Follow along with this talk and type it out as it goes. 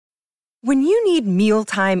When you need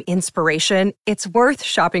mealtime inspiration, it's worth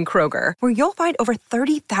shopping Kroger, where you'll find over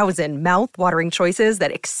 30,000 mouth-watering choices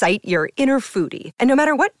that excite your inner foodie. And no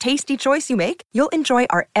matter what tasty choice you make, you'll enjoy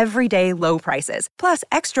our everyday low prices, plus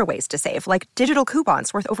extra ways to save, like digital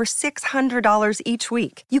coupons worth over $600 each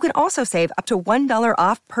week. You can also save up to $1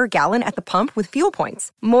 off per gallon at the pump with fuel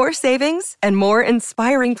points. More savings and more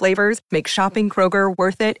inspiring flavors make shopping Kroger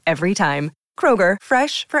worth it every time. Kroger,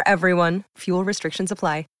 fresh for everyone. Fuel restrictions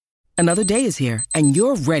apply. Another day is here, and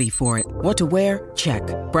you're ready for it. What to wear? Check.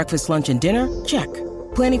 Breakfast, lunch, and dinner? Check.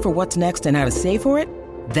 Planning for what's next and how to save for it?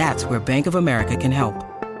 That's where Bank of America can help.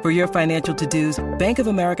 For your financial to-dos, Bank of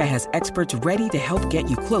America has experts ready to help get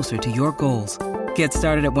you closer to your goals. Get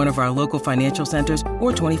started at one of our local financial centers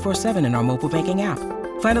or 24/7 in our mobile banking app.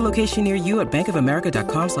 Find a location near you at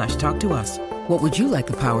bankofamerica.com/talktous. What would you like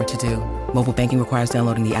the power to do? Mobile banking requires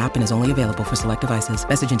downloading the app and is only available for select devices.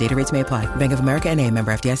 Message and data rates may apply. Bank of America N.A.,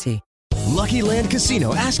 member FDIC. Lucky Land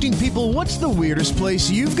Casino, asking people, what's the weirdest place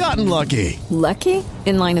you've gotten lucky? Lucky?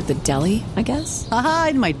 In line at the deli, I guess? Aha,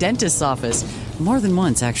 in my dentist's office. More than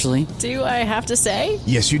once, actually. Do I have to say?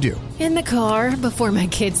 Yes, you do. In the car before my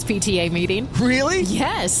kids' PTA meeting. Really?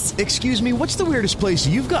 Yes. Excuse me, what's the weirdest place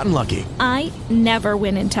you've gotten lucky? I never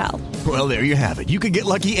win and tell. Well, there you have it. You can get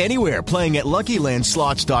lucky anywhere, playing at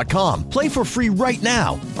LuckyLandSlots.com. Play for free right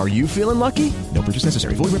now. Are you feeling lucky? No purchase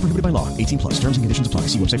necessary. Void where prohibited by law. 18+. Terms and conditions apply.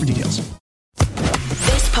 See website for details.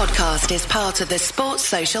 This podcast is part of the Sports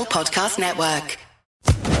Social Podcast Network.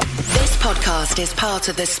 This podcast is part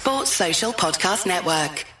of the Sports Social Podcast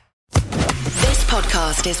Network. This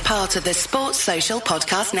podcast is part of the Sports Social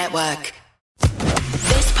Podcast Network.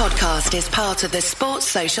 This podcast is part of the Sports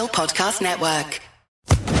Social Podcast Network.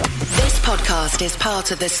 This podcast is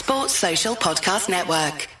part of the Sports Social Podcast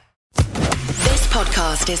Network. This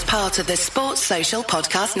podcast is part of the Sports Social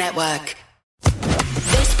Podcast Network.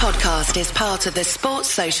 This podcast is part of the Sports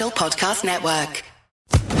Social Podcast Network.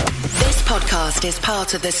 This podcast is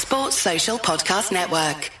part of the Sports Social Podcast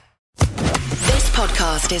Network. This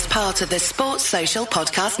podcast is part of the Sports Social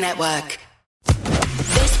Podcast Network.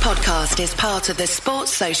 This podcast is part of the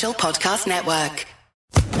Sports Social Podcast Network.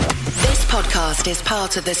 This podcast is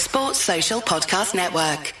part of the Sports Social Podcast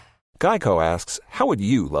Network. Geico asks, how would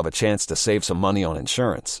you love a chance to save some money on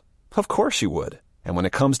insurance? Of course you would. And when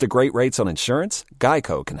it comes to great rates on insurance,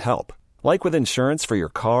 Geico can help. Like with insurance for your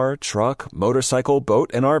car, truck, motorcycle,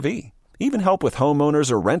 boat, and RV. Even help with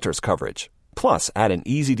homeowners or renters coverage. Plus, add an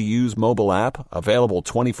easy-to-use mobile app, available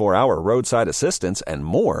 24-hour roadside assistance, and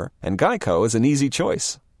more, and Geico is an easy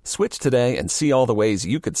choice. Switch today and see all the ways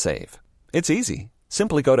you could save. It's easy.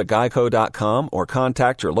 Simply go to geico.com or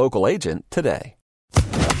contact your local agent today.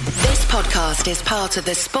 This podcast is part of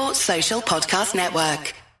the Sports Social Podcast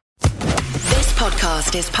Network. This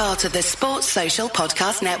podcast is part of the Sports Social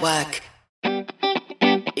Podcast Network.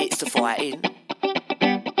 It's the fighting.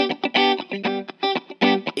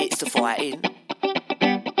 It's the fighting.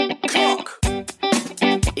 Clock.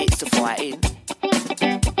 It's the fighting.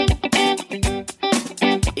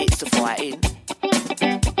 It's the fighting.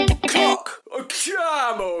 Clock.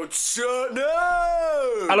 Come on, son.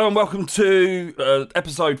 No. Hello and welcome to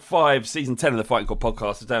episode 5, season 10 of the Fighting Court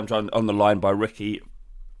podcast. Today I'm joined on the line by Ricky.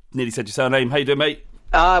 Nearly said your surname. How you doing, mate?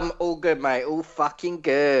 All good, mate. All fucking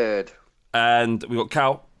good. And we've got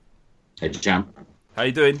Cal. Hey, champ. How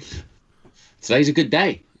you doing? Today's a good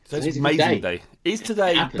day. Today's an amazing day. Is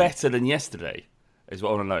today better than yesterday? Is what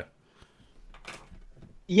I want to know.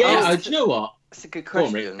 Yeah, do you know what? That's a good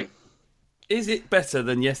question. Is it better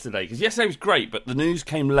than yesterday? Because yesterday was great, but the news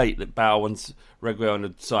came late that Bale and Reguilon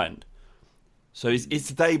had signed. So is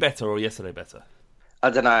today better or yesterday better? I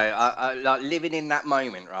don't know. I like living in that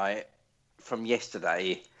moment, right? From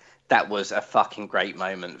yesterday, that was a fucking great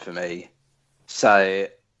moment for me. So,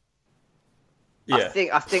 yeah.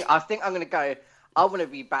 I think I'm gonna go. I want to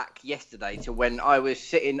be back yesterday to when I was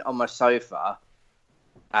sitting on my sofa,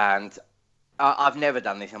 and I've never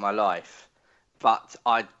done this in my life, but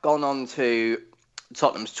I'd gone on to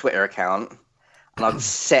Tottenham's Twitter account and I'd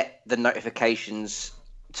set the notifications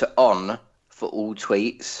to on for all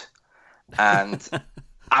tweets. And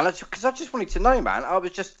because I just wanted to know, man. I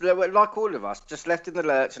was just like all of us, just left in the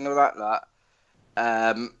lurch and all that.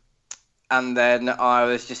 And then I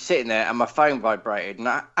was just sitting there, and my phone vibrated, and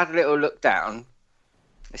I had a little look down.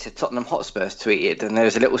 It said Tottenham Hotspurs tweeted, and there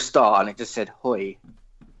was a little star, and it just said "Hoi,"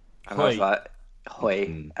 and I was like,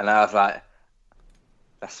 "Hoi," and I was like,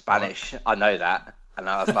 "That's Spanish. I know that." And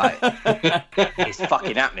I was like, "It's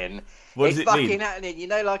fucking happening." What does it fucking mean? happening. You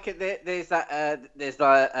know, like there's like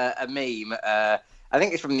a meme. I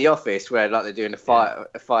think it's from The Office where like they're doing a fire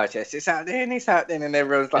test. It's out there, and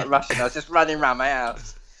everyone's like rushing. I was just running around my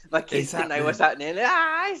house, My kids didn't know what's happening.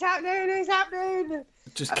 It's happening, it's happening.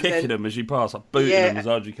 Just kicking them as you pass, like booting them as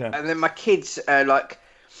hard as you can. And then my kids like,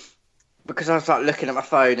 because I was like looking at my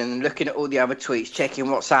phone and looking at all the other tweets,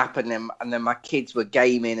 checking what's happening, and then my kids were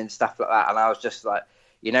gaming and stuff like that, and I was just like,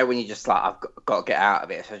 you know, when you just like, I've got to get out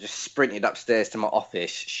of it. So I just sprinted upstairs to my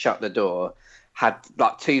office, shut the door, had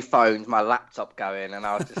like 2 phones, my laptop going, and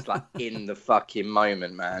I was just like in the fucking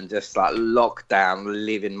moment, man, just like locked down,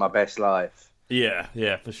 living my best life.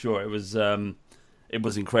 Yeah, for sure. It was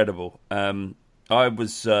incredible. I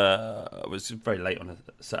was very late on a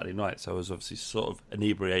Saturday night, so I was obviously sort of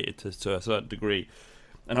inebriated to a certain degree,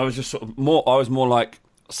 and I was just sort of more like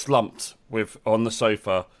slumped on the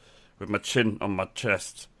sofa with my chin on my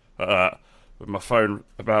chest, with my phone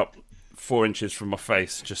about 4 inches from my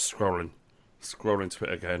face, just scrolling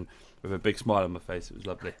Twitter again with a big smile on my face. It was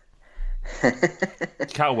lovely.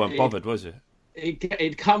 Cal weren't bothered, was it?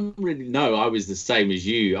 It come really. No, I was the same as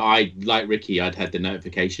you. I, like Ricky, I'd had the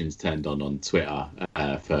notifications turned on Twitter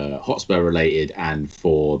for Hotspur related and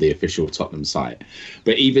for the official Tottenham site.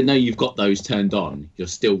 But even though you've got those turned on, you're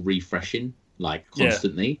still refreshing like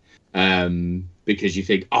constantly, because you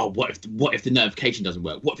think, oh, what if the notification doesn't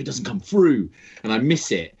work? What if it doesn't come through? And I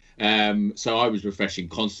miss it. So I was refreshing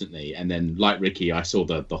constantly, and then like Ricky, I saw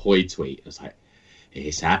the Hoy tweet. I was like,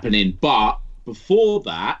 it's happening. But before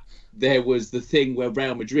that, there was the thing where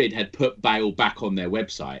Real Madrid had put Bale back on their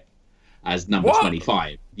website as number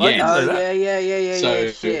 25. Yeah. So,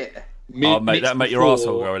 shit. Mate, that make your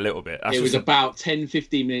arsehole go a little bit. It was about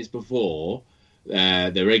 10-15 minutes before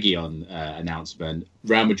the Region announcement.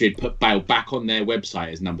 Real Madrid put Bale back on their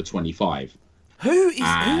website as number 25.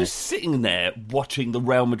 Who's sitting there watching the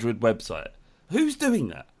Real Madrid website? Who's doing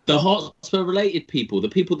that? The Hotspur related people, the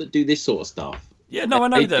people that do this sort of stuff. Yeah, no, I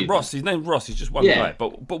know that. Ross, his name's Ross. He's just one guy.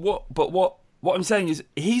 But what I'm saying is,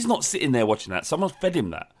 he's not sitting there watching that. Someone fed him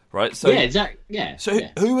that, right? So, yeah, exactly. Yeah. So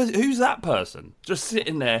who's that person just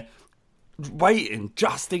sitting there waiting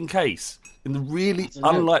just in case, in the really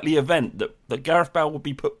unlikely event that Gareth Bale would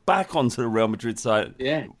be put back onto the Real Madrid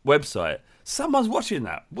website? Someone's watching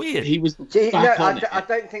that. Weird. He was.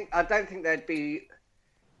 I don't think they'd be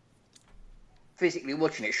physically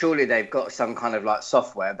watching it. Surely they've got some kind of like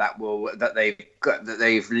software that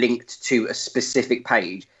they've linked to a specific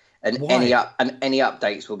page, and any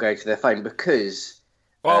updates will go to their phone because.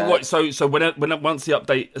 So when once the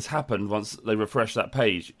update has happened, once they refresh that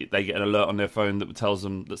page, they get an alert on their phone that tells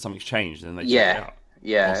them that something's changed, and they check it out.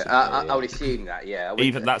 Yeah, I would assume that. Yeah,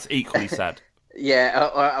 even that's equally sad. Yeah,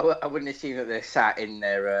 I wouldn't assume that they're sat in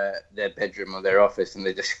their bedroom or their office and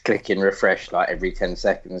they're just clicking refresh like every 10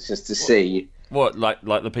 seconds just to see. What, like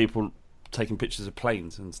the people taking pictures of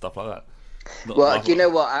planes and stuff like that? Do you know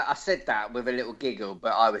what? I said that with a little giggle,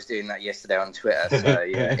 but I was doing that yesterday on Twitter, so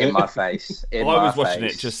yeah, in my face. I was watching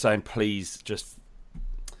it just saying, please, just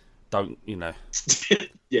don't,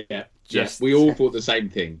 Yeah, we all thought the same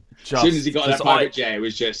thing. As soon as he got that private jet, it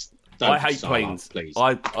was just... I hate planes. Please.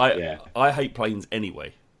 I hate planes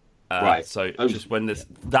anyway. Right. So just when there's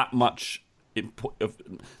that much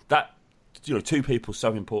that 2 people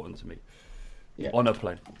so important to me on a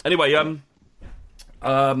plane. Anyway,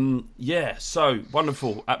 so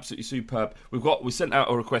wonderful, absolutely superb. We sent out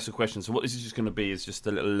a request for questions. So what this is just going to be is just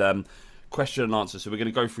a little question and answer. So we're going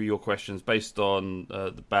to go through your questions based on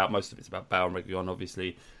most of it's about Bale and Reguilon,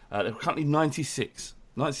 obviously. There are currently 96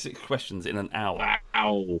 questions in an hour.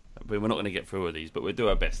 Wow. We're not going to get through all of these, but we'll do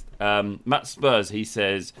our best. Matt Spurs, he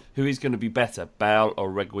says, who is going to be better, Bale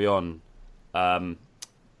or Reguilon?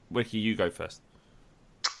 Ricky, you go first.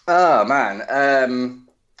 Oh, man.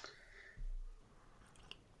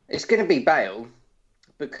 It's going to be Bale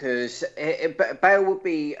because Bale would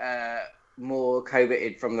be more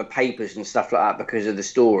coveted from the papers and stuff like that because of the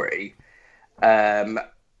story.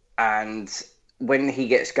 And when he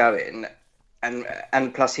gets going...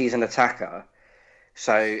 And plus he's an attacker.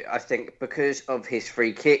 So I think because of his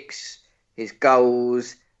free kicks, his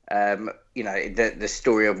goals, the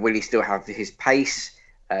story of will he still have his pace,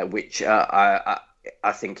 which I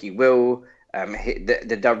think he will,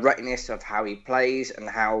 the directness of how he plays and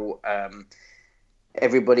how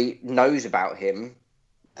everybody knows about him,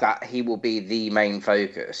 that he will be the main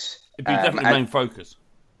focus. It'd be definitely main focus.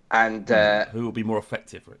 And who will be more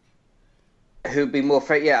effective, Rick? Who'd be more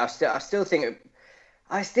fair? Yeah, I still think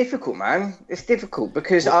it's difficult, man. It's difficult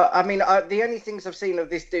because the only things I've seen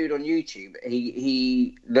of this dude on YouTube,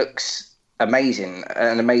 he looks amazing,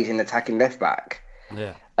 an amazing attacking left back.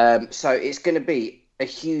 Yeah. So it's going to be a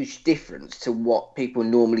huge difference to what people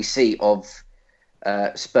normally see of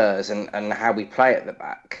Spurs and how we play at the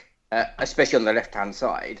back, especially on the left hand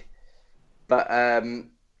side. But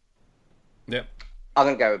yeah. I'm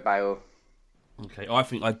going to go with Bale. Okay, I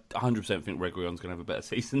 100% think Reguilon's going to have a better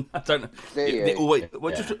season. I don't know.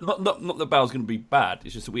 Just not that Bale's going to be bad.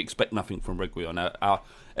 It's just that we expect nothing from Reguilon. Our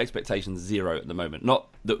expectations zero at the moment. Not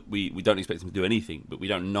that we don't expect him to do anything, but we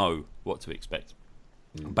don't know what to expect.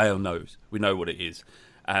 Bale knows. We know what it is,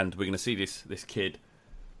 and we're going to see this kid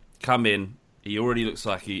come in. He already looks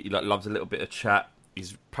like he loves a little bit of chat.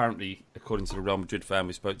 He's apparently, according to the Real Madrid fan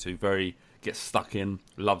we spoke to, gets stuck in,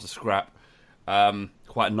 loves a scrap.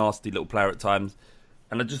 Quite a nasty little player at times,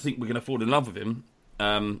 and I just think we're going to fall in love with him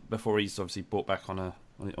before he's obviously bought back on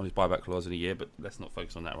his buyback clause in a year. But let's not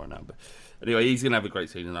focus on that right now. But anyway, he's going to have a great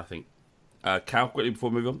season, I think. Cal, quickly before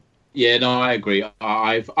we move on. Yeah, no, I agree.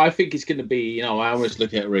 I think it's going to be. I always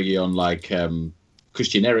look at Reguilon like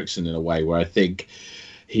Christian Eriksen in a way, where I think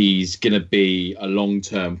he's going to be a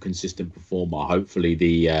long-term consistent performer. Hopefully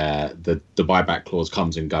the buyback clause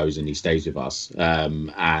comes and goes and he stays with us.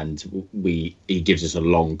 And he gives us a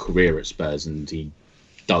long career at Spurs and he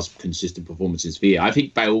does consistent performances for year. I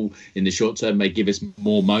think Bale in the short term may give us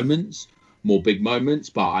more big moments,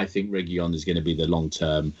 but I think Reguilon is going to be the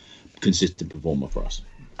long-term consistent performer for us.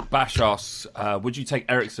 Bash asks, would you take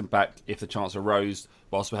Eriksen back if the chance arose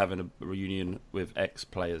whilst we're having a reunion with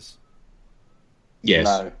ex-players? Yes,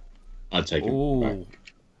 no. I'd take him.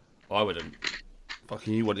 I wouldn't.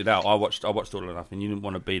 Fucking, you wanted out. I watched All or Nothing. You didn't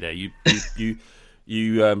want to be there. You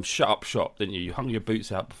shut up shop, didn't you? You hung your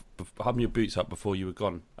boots up before you were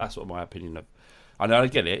gone. That's what my opinion of. I know, I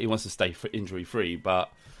get it. He wants to stay injury free,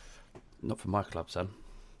 but not for my club, son.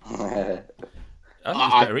 I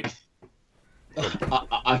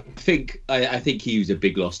think he was a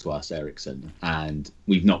big loss to us, Eriksen, and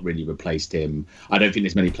we've not really replaced him. I don't think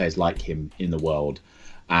there's many players like him in the world.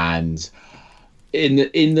 And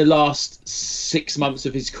in the last 6 months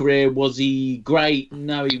of his career, was he great?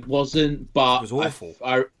 No, he wasn't. But it was awful.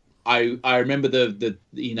 I remember the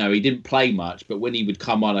he didn't play much, but when he would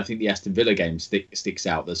come on, I think the Aston Villa game sticks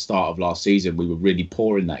out. The start of last season, we were really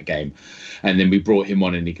poor in that game, and then we brought him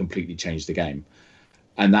on and he completely changed the game.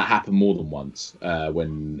 And that happened more than once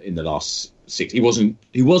when in the last 6. He wasn't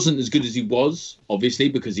as good as he was, obviously,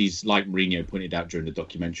 because he's, like Mourinho pointed out during the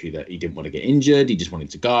documentary, that he didn't want to get injured. He just wanted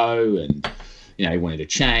to go and, he wanted to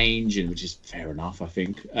change, and which is fair enough, I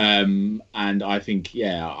think. And I think,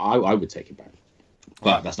 I would take him back.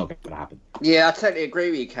 But that's not going to happen. Yeah, I totally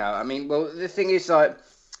agree with you, Cal. I mean, well, the thing is, like,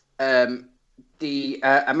 the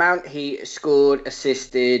amount he scored,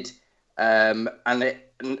 assisted, and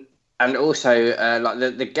also, like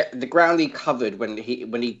the ground he covered when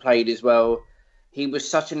he played as well, he was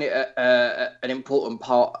such an important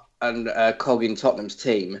part and cog in Tottenham's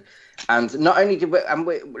team. And not only did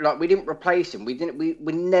we didn't replace him, we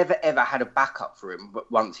never ever had a backup for him.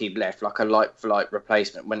 But once he'd left, like a like for like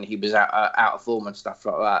replacement when he was out of form and stuff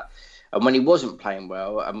like that. And when he wasn't playing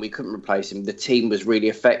well and we couldn't replace him, the team was really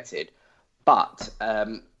affected. But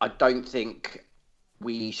I don't think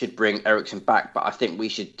we should bring Eriksen back, but I think we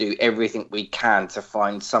should do everything we can to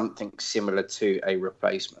find something similar to a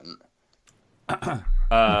replacement. I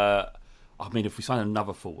mean, if we sign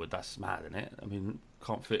another forward, that's mad, isn't it? I mean,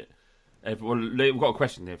 can't fit everyone. We've got a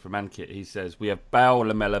question here from Ankit. He says, we have Bale,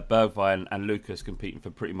 Lamela, Bergwijn and Lucas competing for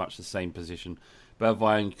pretty much the same position.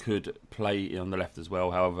 Bergwijn could play on the left as well.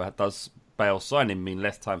 However, does Bale signing mean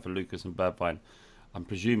less time for Lucas and Bergwijn? I'm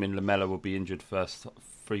presuming Lamela will be injured first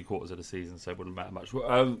 3/4 of the season, so it wouldn't matter much.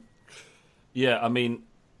 Yeah, I mean,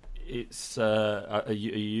 it's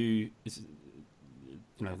the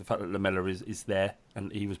fact that Lamela is there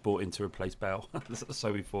and he was brought in to replace Bale,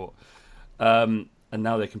 so we thought. And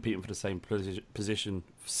now they're competing for the same position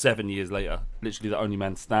 7 years later. Literally the only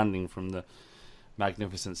man standing from the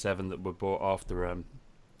Magnificent Seven that were brought after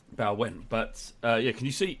Bale went. But can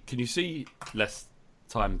you see less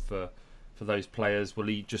time for those players? Will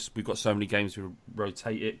he just? We've got so many games to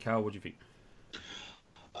rotate it. Cal, what do you think?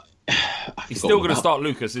 He's still going to start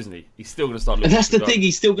Lucas, isn't he? He's still going to start Lucas. That's the thing.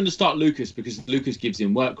 He's still going to start Lucas because Lucas gives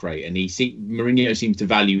him work rate, and Mourinho seems to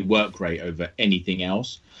value work rate over anything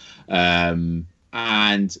else. But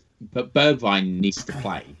Bergwijn needs to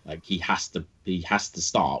play. Like he has to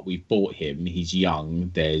start. We've bought him. He's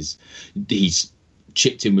young. He's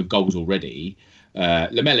chipped in with goals already.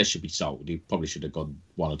 Lamela should be sold. He probably should have gone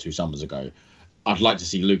 1 or 2 summers ago. I'd like to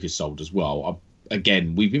see Lucas sold as well.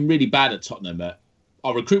 Again, we've been really bad at Tottenham.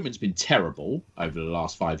 Our recruitment's been terrible over the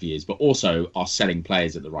last 5 years, but also our selling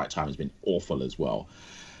players at the right time has been awful as well.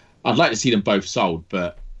 I'd like to see them both sold,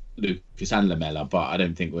 but Lucas and Lamela, but I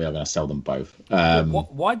don't think we are going to sell them both.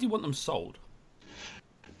 Why do you want them sold?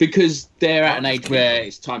 Because they're at an age where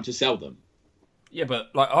it's time to sell them. Yeah,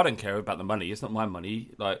 but like I don't care about the money. It's not my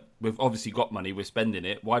money. Like we've obviously got money. We're spending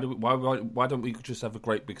it. Why don't we just have a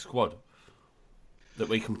great big squad that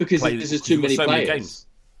we can because play? Because there's too many players. Games.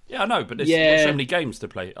 Yeah, I know, but there's so many games to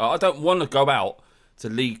play. I don't want to go out to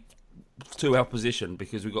League 2 opposition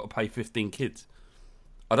because we've got to pay 15 kids.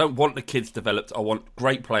 I don't want the kids developed. I want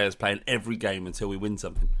great players playing every game until we win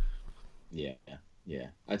something. Yeah.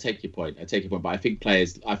 I take your point. But I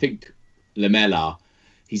think Lamela,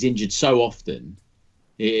 he's injured so often.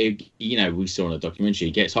 We saw in a documentary,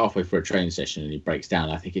 he gets halfway through a training session and he breaks down.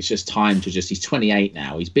 I think it's just time to he's 28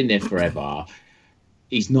 now. He's been there forever.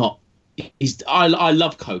 I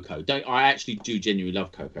love Coco. I actually do genuinely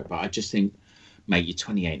love Coco, but I just think, mate, you're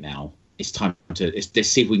 28 now. It's time let's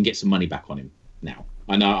see if we can get some money back on him now.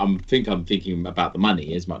 I know I'm thinking about the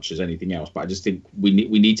money as much as anything else, but I just think we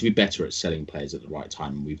need to be better at selling players at the right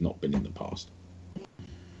time, and we've not been in the past.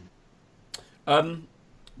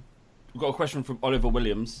 We've got a question from Oliver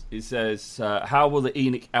Williams. He says, how will the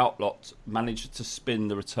ENIC outlet manage to spin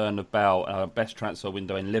the return of Bale, our best transfer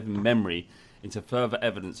window in living memory, into further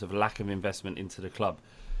evidence of lack of investment into the club?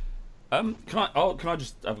 Can I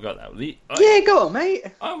just have a go at that? Go on, mate.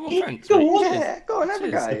 Oh, well, thanks. Go on, have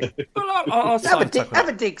a go. Well, I'll have a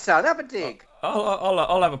dig, son. Have a dig.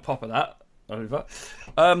 I'll have a pop at that, Oliver.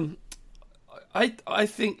 I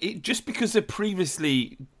think just because they've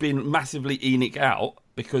previously been massively ENIC out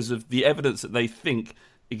because of the evidence that they think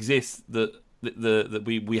exists that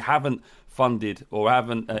we haven't funded or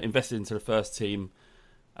haven't invested into the first team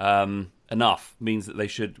enough means that we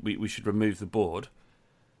should remove the board.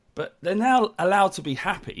 But they're now allowed to be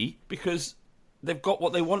happy because they've got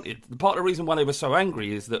what they wanted. Part of the reason why they were so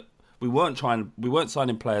angry is that we weren't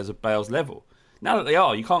signing players of Bale's level. Now that they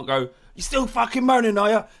are, you can't go, you're still fucking moaning,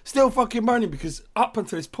 are you? Still fucking moaning, because up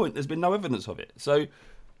until this point, there's been no evidence of it. So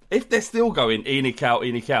if they're still going ENIC out,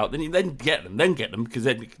 then you get them because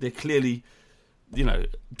they're clearly,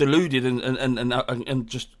 deluded and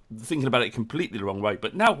just thinking about it completely the wrong way.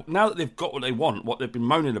 But now that they've got what they want, what they've been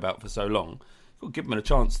moaning about for so long, you've got to give them a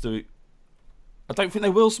chance to. I don't think they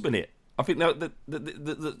will spin it. I think that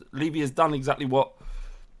Levy has done exactly what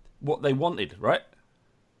they wanted, right?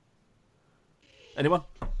 Anyone?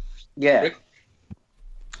 Yeah.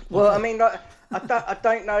 Well, I mean, like, I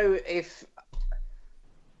don't know if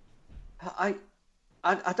I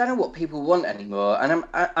don't know what people want anymore, and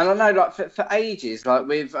I know, like, for ages, like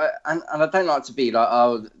with and I don't like to be like,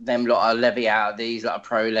 oh, them lot are levy out, these lot are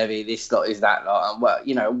pro levy, this lot is that lot, and well,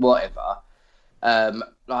 whatever.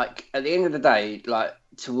 Like at the end of the day, like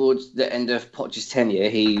towards the end of Poch's tenure,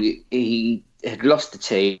 he had lost the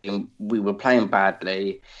team. We were playing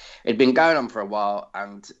badly. It'd been going on for a while,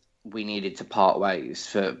 and we needed to part ways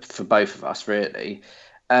for both of us, really.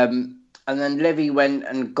 And then Levy went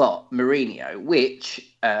and got Mourinho,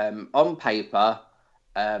 which on paper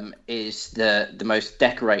is the most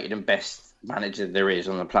decorated and best manager there is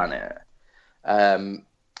on the planet. And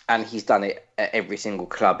he's done it at every single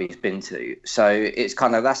club he's been to. So it's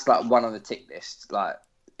kind of, that's like one on the tick list. Like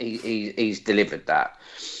he's delivered that.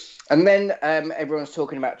 And then everyone's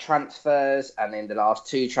talking about transfers, and in the last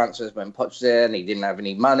 2 transfers when Poch was there and he didn't have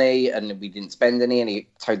any money and we didn't spend any and he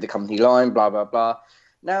towed the company line, blah, blah, blah.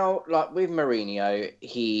 Now, like with Mourinho,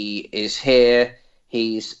 he is here,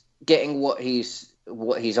 he's getting what he's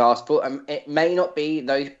asked for. And it may not be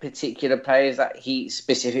those particular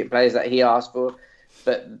specific players that he asked for,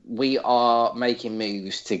 but we are making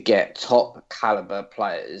moves to get top caliber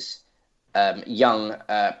players, young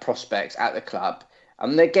prospects at the club.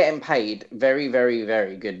 And they're getting paid very, very,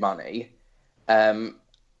 very good money. And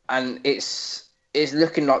it's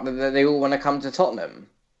looking like they all want to come to Tottenham.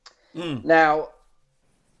 Now,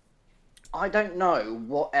 I don't know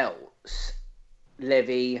what else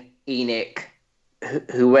Levy, ENIC,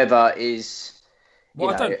 whoever is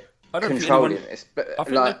I don't controlling think this. But I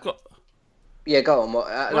think like, they've got... Yeah, go on.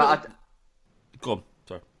 Go on,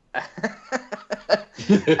 sorry.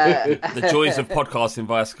 The joys of podcasting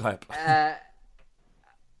via Skype.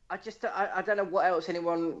 I don't know what else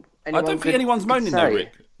anyone I don't think anyone's moaning though,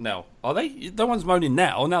 Rick. Now, are they? No one's moaning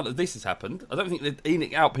now. Now that this has happened, I don't think the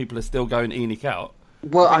ENIC out people are still going ENIC out.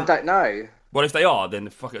 Well, I don't know. Well, if they are, then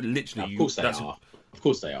literally, of course they are. Of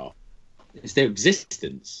course they are. It's their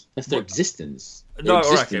existence. That's their existence. Their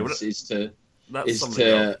existence is to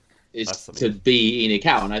be ENIC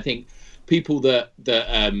out, and I think people that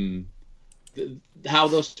how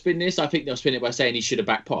they'll spin this, I think they'll spin it by saying he should have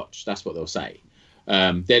backed Poch. That's what they'll say.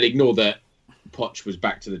 They'll ignore that Poch was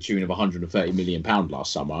back to the tune of £130 million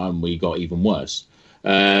last summer, and we got even worse.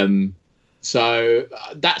 So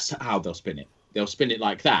that's how they'll spin it. They'll spin it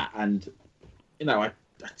like that, and I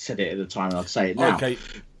said it at the time, and I'll say it now. Okay.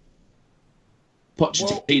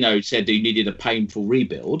 Pochettino said he needed a painful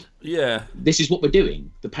rebuild. Yeah. This is what we're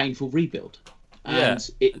doing, the painful rebuild. And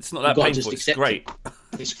it's not that painful, it's great.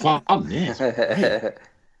 It's fun, yeah.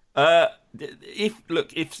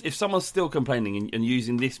 If someone's still complaining and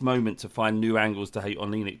using this moment to find new angles to hate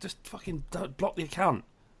on ENIC, just fucking don't block the account.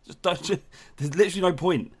 There's literally no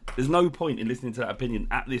point. There's no point in listening to that opinion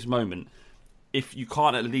at this moment if you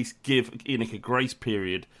can't at least give ENIC a grace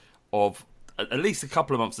period of at least a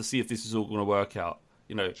couple of months to see if this is all going to work out.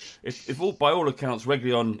 You know, if all, by all accounts,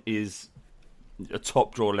 Reguilón is a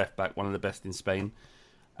top draw left back, one of the best in Spain.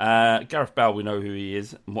 Gareth Bale, we know who he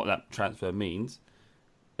is and what that transfer means.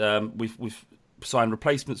 We've signed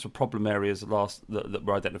replacements for problem areas that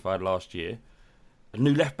were identified last year. A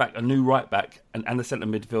new left back, a new right back, and a centre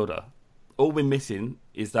midfielder. All we're missing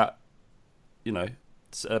is that, you know,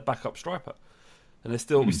 a backup striper. And we've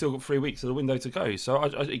still got 3 weeks of the window to go. So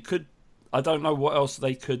I don't know what else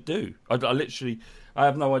they could do. I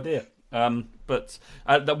have no idea. But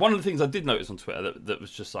one of the things I did notice on Twitter that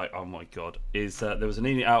was just like, oh my God, is there was an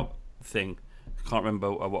ENIC out thing. I can't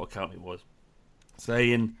remember what account it was,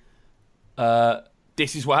 saying,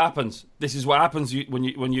 this is what happens. This is what happens when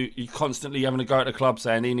you constantly having to go at the club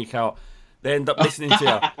saying ENIC out. They end up listening to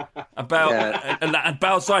you about and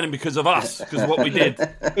Bale signing because of us, because of what we did,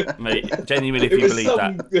 mate. Genuinely, if you believe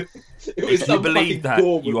that, if you believe that,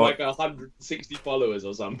 you are like 160 followers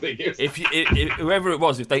or something. If whoever it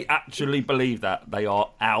was, if they actually believe that, they are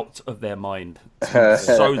out of their mind.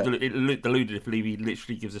 So deluded if he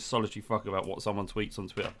literally gives a solitary fuck about what someone tweets on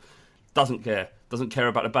Twitter. Doesn't care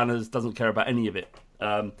about the banners, doesn't care about any of it.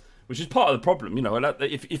 Which is part of the problem, you know.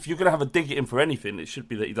 If you're going to have a dig at him for anything, it should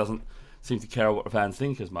be that he doesn't seem to care what the fans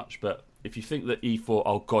think as much. But if you think that he thought,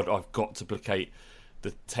 oh God, I've got to placate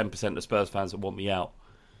the 10% of Spurs fans that want me out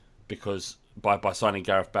because by signing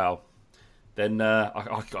Gareth Bale, then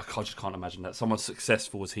I just can't imagine that someone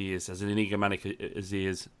successful as he is, as an egomaniac as he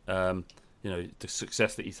is, you know, the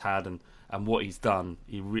success that he's had and what he's done,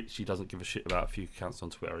 he literally doesn't give a shit about a few accounts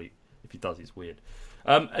on Twitter. If he does, it's weird.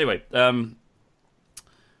 Anyway.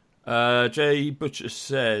 Jay Butcher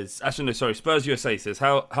says, actually no, sorry, Spurs USA says,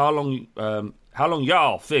 how long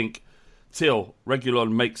y'all think till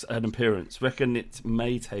Reguilón makes an appearance? Reckon it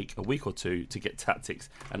may take a week or two to get tactics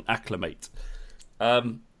and acclimate.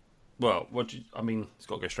 Well, he's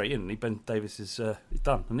got to go straight in. Ben Davis is he's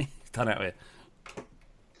done, isn't he? He's done out here.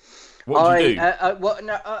 What do you do?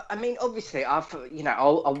 I mean, obviously, I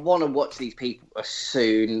want to watch these people as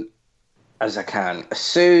soon as I can, as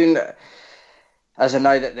soon as I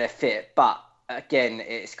know that they're fit. But again,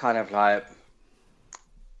 it's kind of like,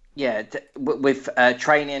 with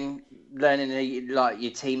training, learning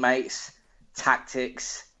your teammates,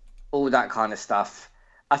 tactics, all that kind of stuff.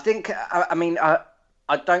 I think,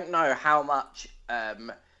 I don't know how much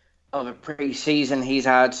of a pre-season he's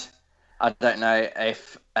had. I don't know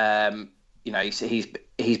if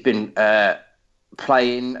he's been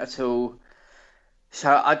playing at all.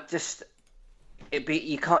 So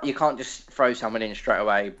you can't just throw someone in straight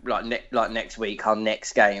away like next week, our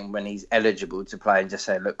next game when he's eligible to play, and just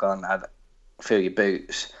say, look, go on, fill your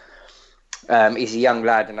boots. He's a young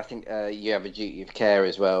lad, and I think you have a duty of care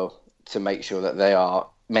as well to make sure that they are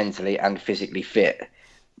mentally and physically fit.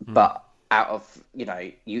 But out of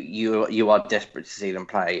you are desperate to see them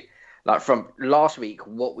play. Like from last week,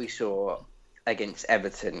 what we saw against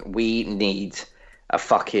Everton, we need a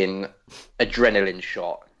fucking adrenaline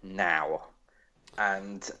shot now.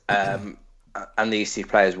 And these two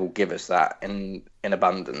players will give us that in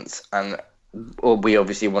abundance, and we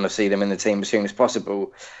obviously want to see them in the team as soon as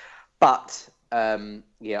possible. But I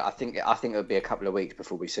think it'll be a couple of weeks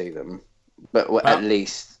before we see them. But at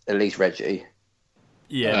least Reggie.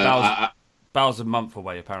 Yeah, Bale's a month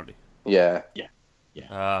away apparently. Yeah.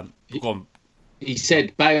 Go on.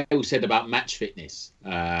 Bale said about match fitness.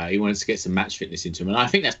 He wanted to get some match fitness into him, and I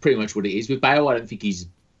think that's pretty much what it is with Bale. I don't think he's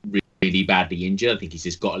really badly injured. I think he's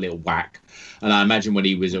just got a little whack. And I imagine when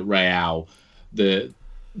he was at Real, I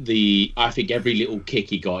think every little kick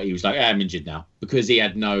he got, he was like, I'm injured now, because he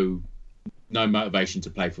had no motivation to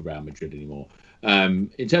play for Real Madrid anymore.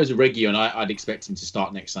 In terms of Reguilón, I'd expect him to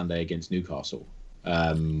start next Sunday against Newcastle.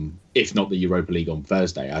 If not the Europa League on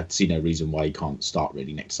Thursday, I see no reason why he can't start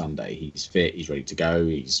really next Sunday. He's fit, he's ready to go.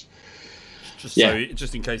 Just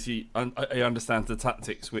in case he understands the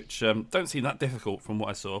tactics, which don't seem that difficult from what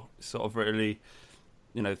I saw. It's sort of really,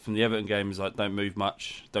 from the Everton games, like don't move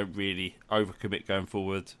much, don't really overcommit going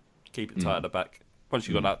forward, keep it tight at the back. Once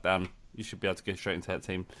you've got that down, you should be able to go straight into that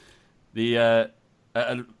team.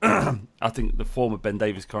 I think the form of Ben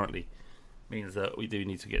Davies currently means that we do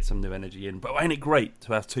need to get some new energy in. But ain't it great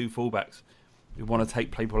to have two fullbacks who want to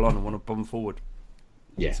take people on and want to bomb forward?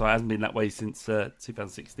 Yeah. So it hasn't been that way since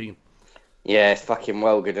 2016. Yeah, it's fucking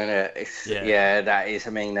well good, isn't it? Yeah, that is. I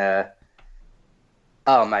mean, oh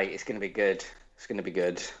mate, it's going to be good. It's going to be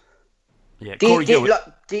good. Yeah,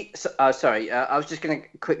 sorry, I was just going to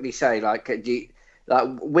quickly say, like,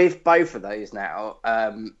 with both of those now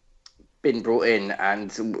been brought in,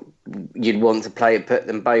 and you'd want to put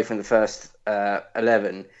them both in the first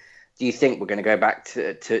 11. Do you think we're going to go back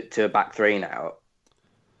to a back three now?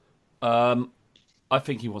 I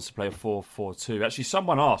think he wants to play a 4-4-2. Actually,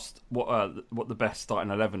 someone asked what the best starting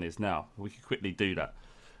 11 is now. We could quickly do that.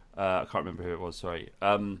 I can't remember who it was. Sorry.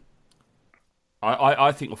 I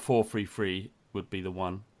think a 4-3-3 would be the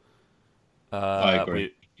one. I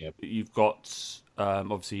agree. You've got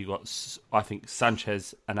obviously I think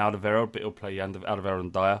Sanchez and Alderweireld, but he'll play Alderweireld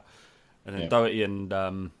and Dyer, and then Doherty and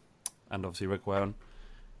obviously Reguilon,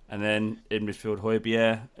 and then in midfield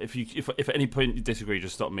Højbjerg. If at any point you disagree,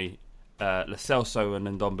 just stop me. Lo Celso and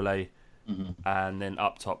then Ndombele, and then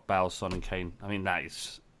up top Bale, Son and Kane. I mean, that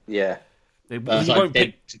is... Yeah. It's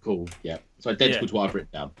identical. Yeah. It's identical to what I've written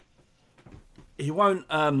down. He won't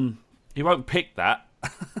pick that.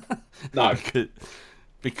 No.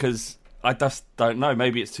 because I just don't know.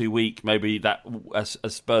 Maybe it's too weak. Maybe that, as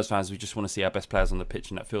Spurs fans, we just want to see our best players on the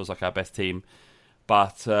pitch, and that feels like our best team.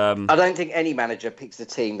 But I don't think any manager picks the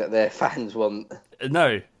team that their fans want.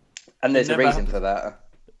 No. And there's a reason for that.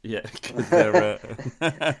 Yeah, because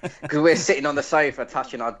we're sitting on the sofa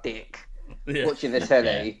touching our dick, watching the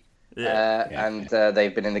telly, and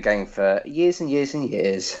they've been in the game for years and years and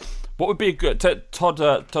years. What would be a good... Todd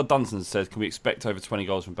Dunson says, can we expect over 20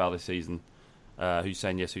 goals from Bale this season? Who's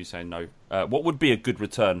saying yes, who's saying no? What would be a good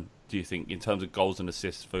return, do you think, in terms of goals and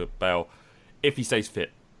assists for Bale, if he stays fit?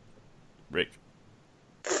 Rick?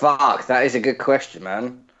 Fuck, that is a good question,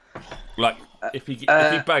 man. Like, if he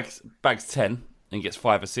bags 10... and gets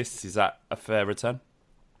 5 assists, is that a fair return?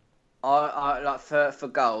 I like for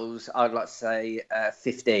goals, I'd like to say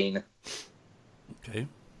 15. Okay.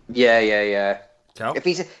 Yeah. Cal? If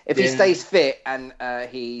he stays fit and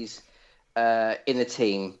he's in the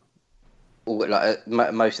team,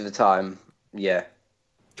 most of the time, yeah.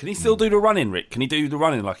 Can he still do the running, Rick? Can he do the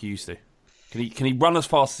running like he used to? Can he run as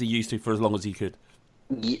fast as he used to for as long as he could?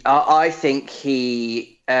 I think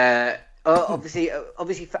he obviously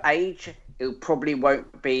for age. It probably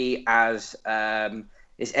won't be as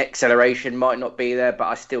his acceleration might not be there, but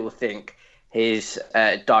I still think his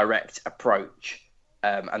direct approach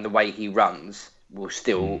and the way he runs will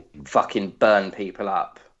still fucking burn people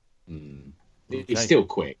up. Okay. He's still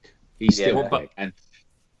quick. He's still quick. And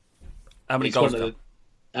how many goals?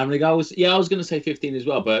 How many goals? Yeah, I was going to say 15 as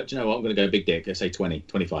well, but do you know what? I'm going to go big dick. Let's say 20,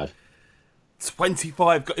 25.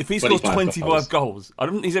 25. If he scores 25 goals, I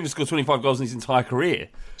don't think he's ever scored 25 goals in his entire career.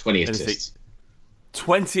 20 assists.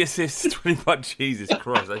 20 assists, 25. Jesus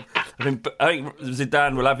Christ! I think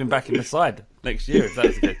Zidane will have him back in the side next year if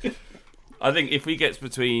that's the case. I think if he gets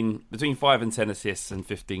between 5 and 10 assists and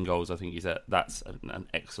 15 goals, I think that's an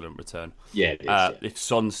excellent return. Yeah, it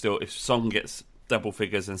is, If Son gets double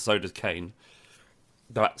figures and so does Kane,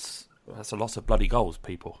 that's a lot of bloody goals,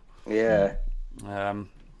 people. Yeah.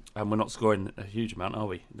 And we're not scoring a huge amount, are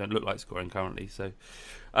we? Don't look like scoring currently. So,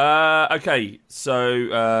 okay.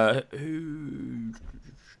 So, who?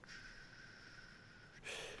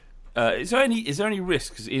 Is there any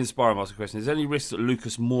risk? Because Ian Sparham asked a question. Is there any risk that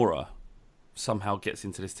Lucas Moura somehow gets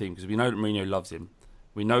into this team? Because we know that Mourinho loves him.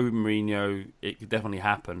 We know Mourinho. It could definitely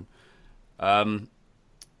happen.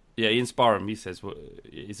 Yeah, Ian Sparham, he says,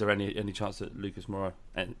 is there any chance that Lucas Moura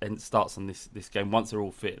and starts on this game once they're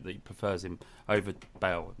all fit, that he prefers him over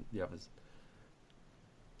Bale and the others?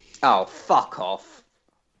 Oh, fuck off.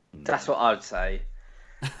 That's what I'd say.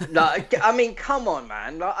 Like, I mean, come on,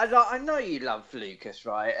 man. Like, I know you love Lucas,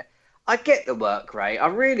 right? I get the work rate. I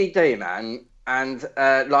really do, man. And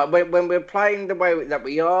like when we're playing the way that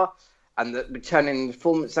we are, and the returning the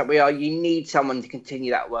performance that we are, you need someone to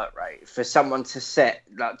continue that work rate, for someone to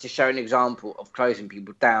to show an example of closing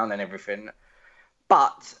people down and everything.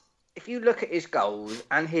 But if you look at his goals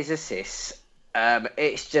and his assists,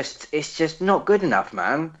 it's just not good enough,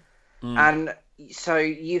 man. And so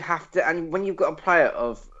you have to, and when you've got a player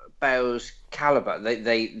of Bale's caliber,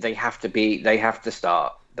 they have to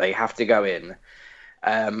start, they have to go in.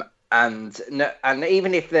 And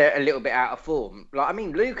even if they're a little bit out of form, like, I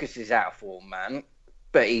mean, Lucas is out of form, man,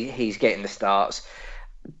 but he's getting the starts.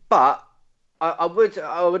 But I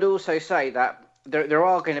would also say that there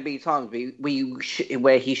are going to be times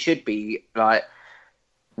where he should be like,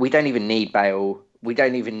 we don't even need Bale, we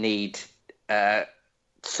don't even need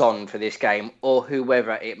Son for this game, or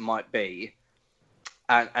whoever it might be,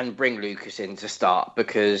 and bring Lucas in to start,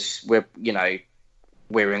 because we're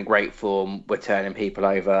we're in great form, we're turning people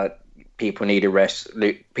over, people need a rest,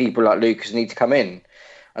 people like Lucas need to come in,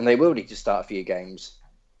 and they will need to start a few games.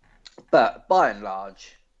 But by and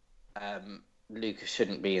large, Lucas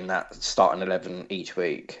shouldn't be in that starting 11 each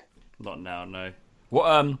week. Not now, no.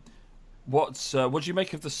 What do you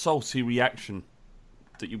make of the salty reaction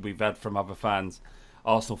that we've had from other fans?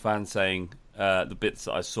 Arsenal fans saying the bits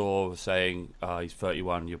that I saw saying, he's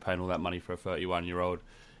 31, you're paying all that money for a 31-year-old,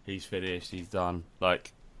 he's finished, he's done.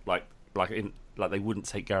 Like they wouldn't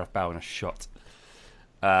take Gareth Bale in a shot.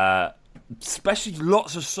 Especially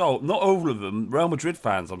lots of salt. Not all of them. Real Madrid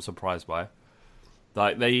fans, I'm surprised by.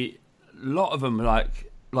 A lot of them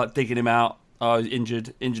like digging him out. Oh, he's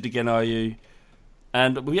injured again. Are you?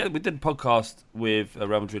 And we did a podcast with a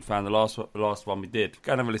Real Madrid fan. The last one we did.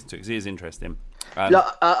 Go and have a listen to it because it is interesting. I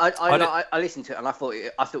listened to it and I thought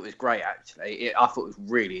it was great. Actually, I thought it was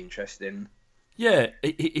really interesting. Yeah,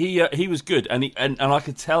 he was good, and I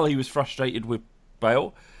could tell he was frustrated with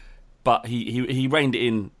Bale, but he reined it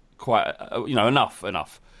in quite, enough.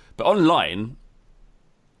 But online,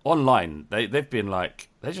 they've been like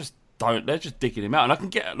they're just digging him out, and I can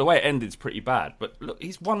get the way it ended is pretty bad. But look,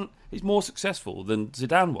 he's more successful than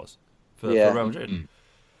Zidane was for Real Madrid.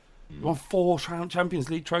 He won 4 Champions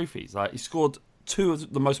League trophies. Like he scored 2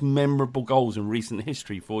 of the most memorable goals in recent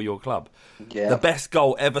history for your club. Yeah. The best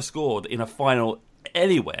goal ever scored in a final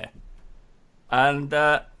anywhere. And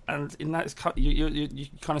in that, you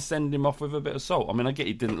kind of send him off with a bit of salt. I mean, I get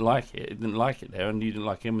he didn't like it. He didn't like it there, and you didn't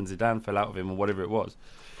like him, and Zidane fell out of him, or whatever it was.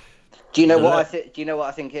 Do you know what I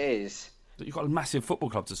think it is? You've got a massive football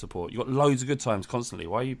club to support. You've got loads of good times constantly.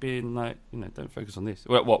 Why are you being like, don't focus on this?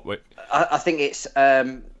 Wait. I think it's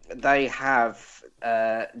they have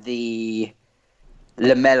the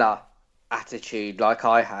Lamella attitude like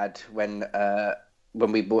I had when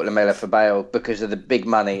we bought Lamella for Bale because of the big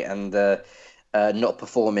money and the not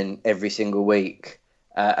performing every single week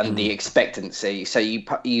and the expectancy. So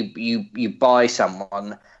you buy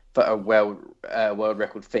someone for a world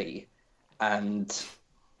record fee, and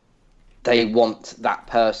they want that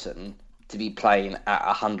person to be playing at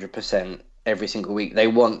 100% every single week. They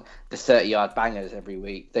want the 30-yard bangers every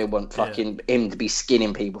week. They want fucking him to be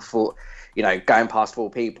skinning people for, going past 4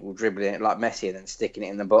 people, dribbling it like Messi and then sticking it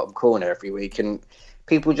in the bottom corner every week. And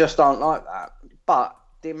people just aren't like that. But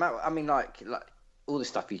the amount, I mean, like all the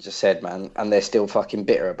stuff you just said, man, and they're still fucking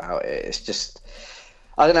bitter about it. It's just,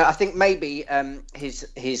 I don't know. I think maybe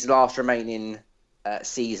his last remaining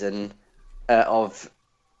season of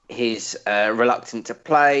his reluctant to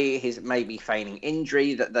play, his maybe feigning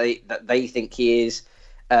injury that they think he is.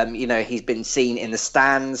 He's been seen in the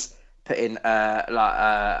stands putting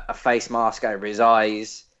a face mask over his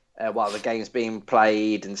eyes while the game's being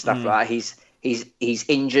played and stuff like that. He's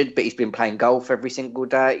injured, but he's been playing golf every single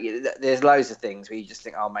day. There's loads of things where you just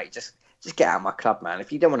think, oh mate, just get out of my club, man.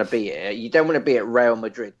 If you don't want to be here, you don't want to be at Real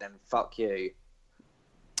Madrid, then fuck you.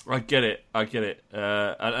 I get it,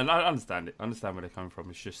 and I understand it. I understand where they're coming from.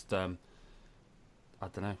 It's just, I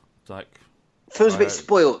don't know. It's like feels a bit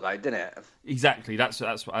spoiled, though, doesn't it? Exactly. That's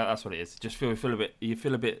what it is. Just feel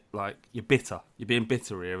a bit like you're bitter. You're being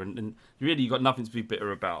bitter here, and really you've got nothing to be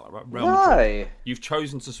bitter about. Right? Real Madrid, you've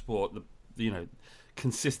chosen to support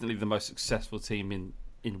consistently the most successful team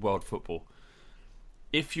in world football.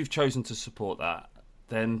 If you've chosen to support that,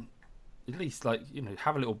 then at least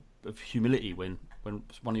have a little of humility when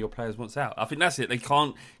one of your players wants out. I think that's it. They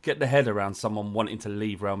can't get their head around someone wanting to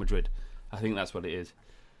leave Real Madrid. I think that's what it is.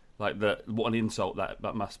 Like what an insult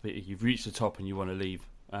that must be. You've reached the top and you want to leave.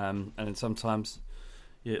 And then sometimes,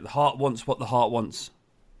 the heart wants what the heart wants.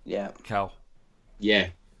 Yeah, Cal. Yeah.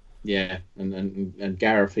 And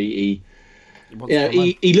Gareth, he looked at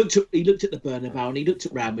the Bernabeu and he looked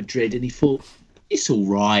at Real Madrid and he thought, it's all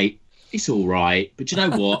right. But you know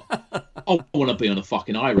what? I want to be on the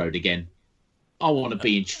fucking high road again. I want to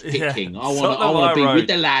be in Pit King. I want to be with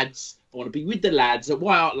the lads. I want to be with the lads at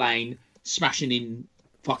White Hart Lane, smashing in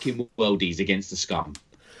fucking worldies against the scum.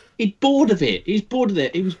 He's bored of it. He was bored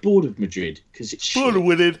of Madrid because it's bored of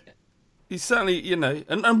winning. He's certainly,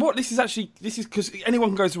 and what this is because anyone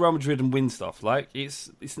can go to Real Madrid and win stuff. Like it's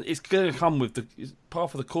going to come with it's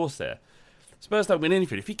part of the course there. Spurs don't win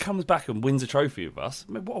anything. If he comes back and wins a trophy with us,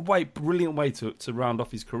 what a brilliant way to round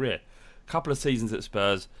off his career. Couple of seasons at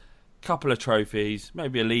Spurs, couple of trophies,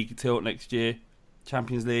 maybe a league tilt next year,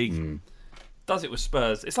 Champions League. Does it with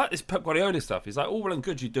Spurs. It's like this Pep Guardiola stuff. It's like all well and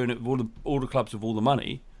good you're doing it with all the clubs with all the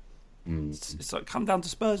money. It's like come down to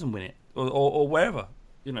Spurs and win it or wherever,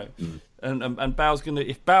 And Bale's gonna,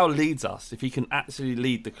 if Bale leads us, if he can actually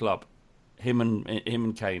lead the club, him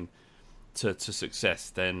and Kane to success,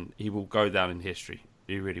 then he will go down in history.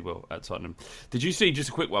 He really will at Tottenham. Did you see, just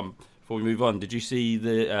a quick one before we move on, did you see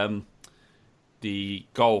the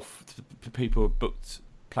golf, people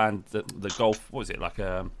planned the golf, what was it, like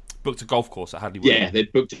booked a golf course at Hadley Wood? Yeah,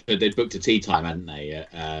 they'd booked a tea time, hadn't they?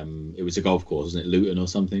 It was a golf course, wasn't it, Luton or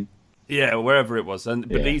something? Yeah, wherever it was. But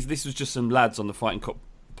this was just some lads on the Fighting Cock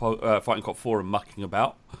forum mucking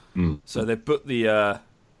about. So they've booked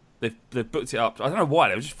they've booked it up. I don't know why,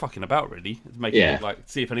 they were just fucking about, really, making it like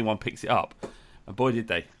see if anyone picks it up. And boy, did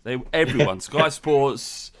they! Everyone, Sky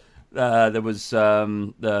Sports. There was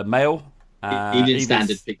the Mail. Evening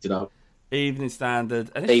Standard picked it up. Evening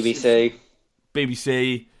Standard. And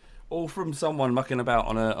BBC. All from someone mucking about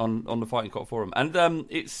on the Fighting Cock forum, and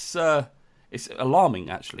it's alarming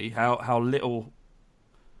actually how little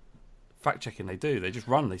fact checking they do. They just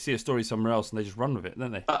run. They see a story somewhere else and they just run with it,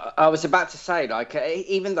 don't they? I was about to say, like,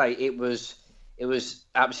 even though it was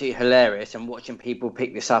absolutely hilarious, and watching people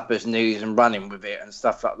pick this up as news and running with it and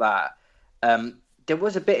stuff like that, there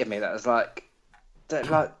was a bit of me that was like,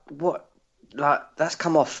 what? Like, that's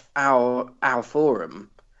come off our forum.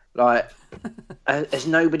 Like, has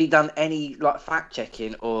nobody done any like fact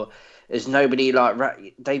checking, or has nobody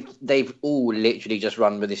like they've all literally just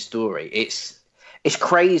run with this story? It's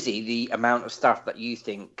crazy the amount of stuff that you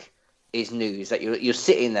think is news, that you're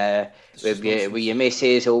sitting there with your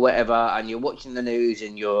missus or whatever, and you're watching the news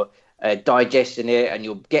and you're digesting it, and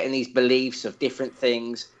you're getting these beliefs of different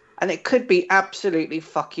things, and it could be absolutely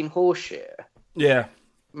fucking horseshit. Yeah,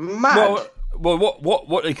 mad. Well,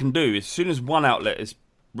 what they can do is, as soon as one outlet has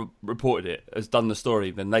reported it, has done the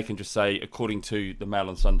story, then they can just say, according to the Mail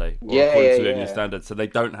on Sunday, or according to Evening Standard, so they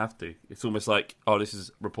don't have to. It's almost like, oh, this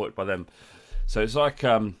is reported by them. So it's like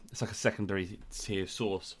a secondary tier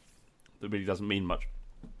source that really doesn't mean much.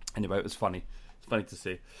 Anyway, it was funny. It's funny to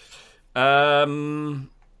see.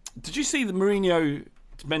 Did you see the Mourinho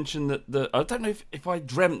mention that I don't know if I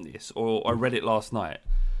dreamt this or I read it last night,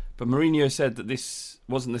 but Mourinho said that this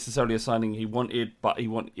wasn't necessarily a signing he wanted, but it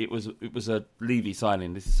was a Levy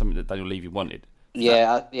signing. This is something that Daniel Levy wanted.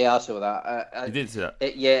 I saw that. You did see that?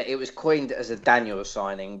 It was coined as a Daniel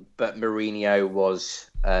signing, but Mourinho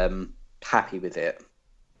was happy with it.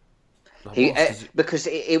 Because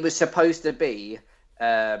it was supposed to be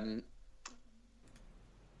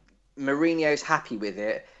Mourinho's happy with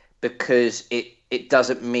it because it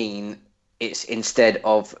doesn't mean it's instead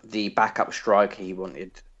of the backup striker he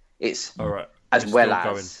wanted. It's all right. As It's well still as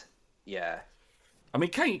going. yeah. I mean,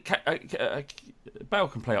 Bale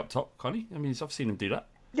can play up top, can't he? I mean, I've seen him do that.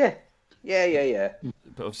 Yeah.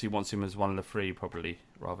 But obviously, wants him as one of the three, probably,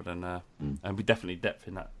 rather than and we definitely depth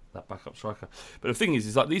in that backup striker. But the thing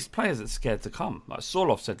is like these players are scared to come. Like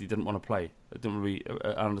Sorloth said, he didn't want to play. It didn't really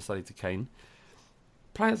understudy to Kane.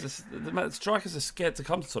 The strikers are scared to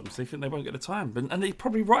come to Tottenham, so they think they won't get the time. And they're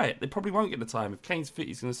probably right. They probably won't get the time. If Kane's fit,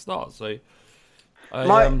 he's going to start. So.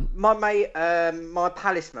 My mate, my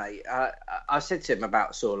Palace mate, I said to him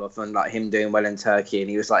about Sorloth and like him doing well in Turkey, and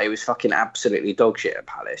he was like, it was fucking absolutely dog shit at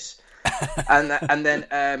Palace. and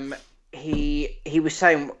then he was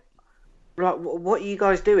saying, like, what are you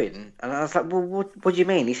guys doing? And I was like, well, what do you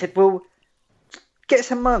mean? He said, well, get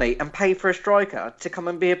some money and pay for a striker to come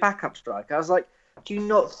and be a backup striker. I was like, do you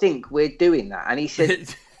not think we're doing that? And he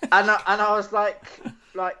said, and I was like,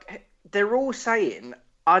 they're all saying,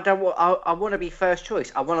 I want to be first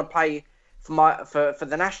choice. I want to play for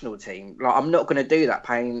the national team. Like, I'm not going to do that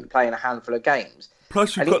playing a handful of games.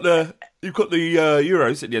 Plus, you've got the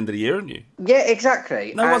Euros at the end of the year, haven't you? Yeah,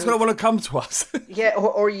 exactly. No one's going to want to come to us. Yeah,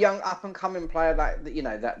 or a young up and coming player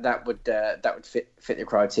that would fit the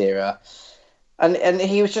criteria. And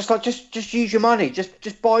he was just like, just use your money,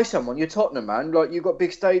 just buy someone. You're Tottenham, man. Like, you've got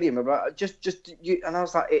big stadium. About just you. And I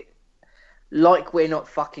was like, we're not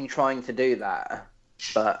fucking trying to do that.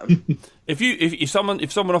 But if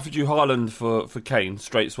someone offered you Haaland for Kane,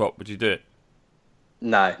 straight swap, would you do it?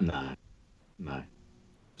 No.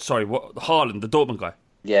 Sorry, what? Haaland, the Dortmund guy?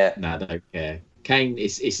 Yeah. No, I don't care. Kane,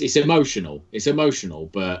 it's emotional. It's emotional,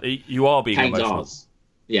 but you are being Kane's emotional. Ours.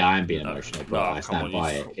 Yeah, I am being emotional, but I stand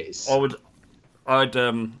by it.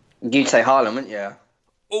 You'd say Haaland, wouldn't you?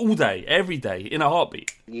 All day, every day, in a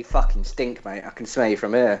heartbeat. You fucking stink, mate. I can smell you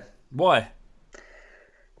from here. Why?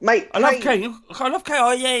 Mate, I love Kane.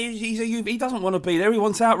 Oh, yeah, he doesn't want to be there. He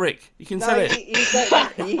wants out, Rick. You can sell it.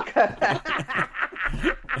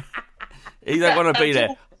 He don't want to be there.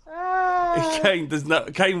 Kane does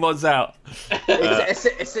not. Kane wants out. As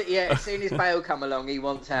soon as Bale come along, he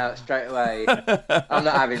wants out straight away. I'm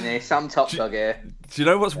not having this. I'm top dog here. Do you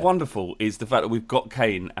know what's wonderful is the fact that we've got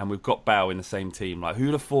Kane and we've got Bale in the same team. Like, who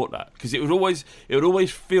would have thought that? Because it would always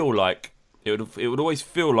feel like,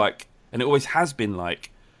 and it always has been like,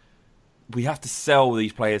 we have to sell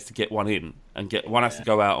these players to get one in, and one has to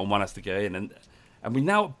go out and one has to go in, and we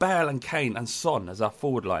now have Bale and Kane and Son as our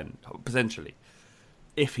forward line potentially,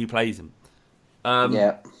 if he plays him.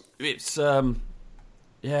 It's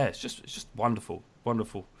it's just wonderful.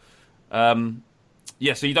 So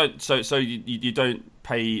you don't you don't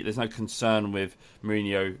pay. There's no concern with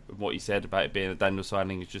Mourinho and what he said about it being a Daniel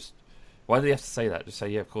signing. It's just, why do you have to say that? Just say,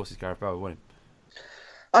 yeah, of course it's Gareth Bale. We want him.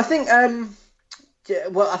 I think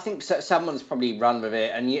I think someone's probably run with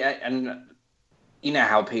it, and you know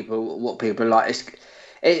how what people like.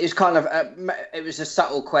 It's kind of it was a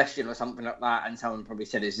subtle question or something like that, and someone probably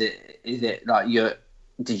said, "Is it like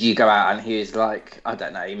did you go out?" And he was like, "I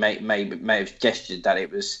don't know." He may have gestured that it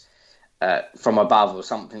was from above or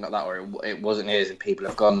something like that, or it wasn't his, and people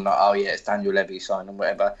have gone like, "Oh yeah, it's Daniel Levy sign and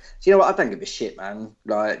whatever." So you know what? I don't give a shit, man.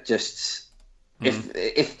 Like, just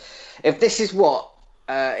if this is what.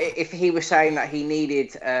 If he was saying that he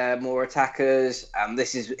needed more attackers, and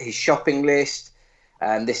this is his shopping list,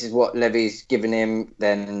 and this is what Levy's given him,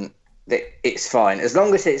 then it's fine. As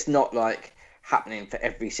long as it's not like happening for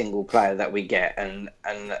every single player that we get, and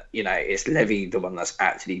you know, it's Levy the one that's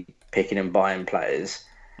actually picking and buying players,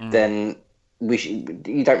 then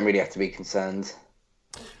you don't really have to be concerned.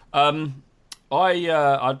 I've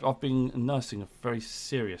been nursing a very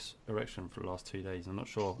serious erection for the last 2 days. I'm not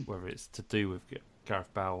sure whether it's to do with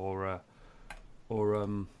Gareth Bale or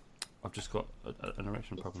I've just got an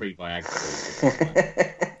erection problem. Free Viagra.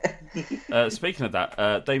 Speaking of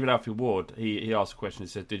that, David Alfie Ward, he asked a question. He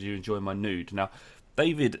said, "Did you enjoy my nude?" Now,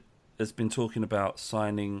 David has been talking about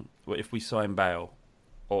signing. Well, if we sign Bale,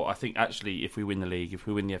 or I think actually if we win the league, if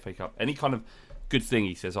we win the FA Cup, any kind of good thing,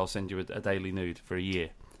 he says, I'll send you a daily nude for a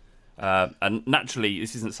year. And naturally,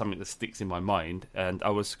 this isn't something that sticks in my mind, and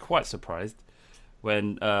I was quite surprised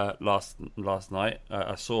when last night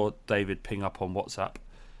I saw David ping up on WhatsApp,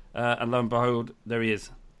 and lo and behold, there he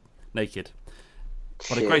is, naked.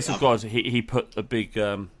 By the grace of God, he put a big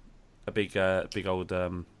old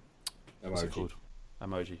emoji. What's it called?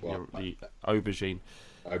 Emoji, the aubergine.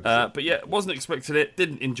 But yeah, wasn't expecting it,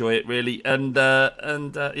 didn't enjoy it really, and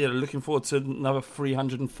looking forward to another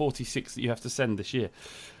 346 that you have to send this year.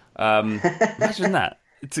 Imagine that,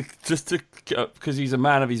 because he's a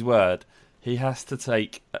man of his word. He has to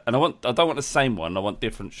take, and I don't want the same one. I want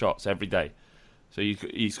different shots every day. So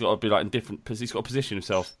he's got to be like in different. He's got to position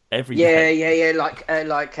himself every day. Yeah. Like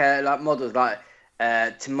models. Like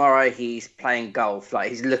tomorrow he's playing golf. Like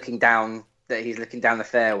he's looking down the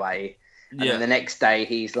fairway, and then the next day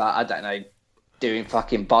he's like, I don't know, doing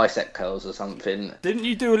fucking bicep curls or something. Didn't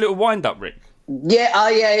you do a little wind up, Rick? Yeah.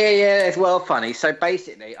 Yeah. It's well funny. So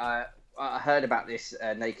basically, I heard about this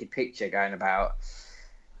naked picture going about.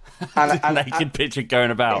 Naked picture going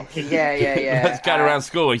about. Yeah. It's going around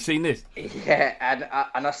school. You seen this? Yeah,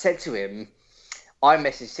 and I said to him, I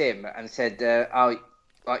messaged him and said, are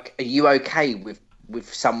you okay with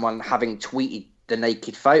someone having tweeted the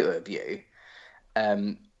naked photo of you?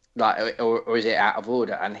 Or is it out of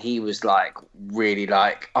order? And he was like, really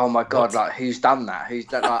like, oh my God, like who's done that? Who's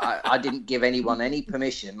done? Like, I didn't give anyone any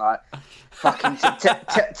permission. Like, fucking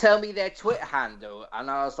tell me their Twitter handle. And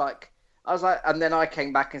I was like, and then I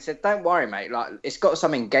came back and said, "Don't worry, mate. Like, it's got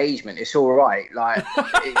some engagement. It's all right. Like,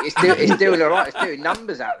 it's doing all right. It's doing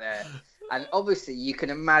numbers out there." And obviously, you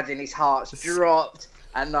can imagine his heart's dropped.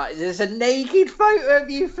 And like, there's a naked photo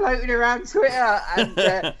of you floating around Twitter,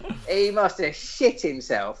 and he must have shit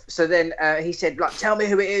himself. So then he said, "Like, tell me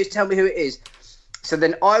who it is. Tell me who it is." So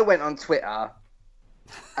then I went on Twitter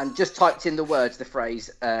and just typed in the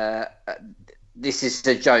phrase, "This is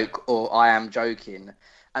a joke" or "I am joking."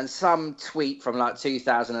 And some tweet from like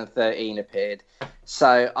 2013 appeared.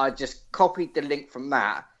 So I just copied the link from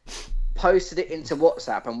that, posted it into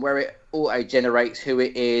WhatsApp, and where it auto-generates who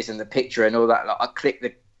it is and the picture and all that, like, I clicked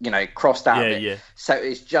the, crossed out of it. Yeah. So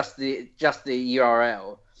it's just the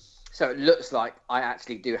URL. So it looks like I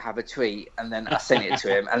actually do have a tweet, and then I sent it to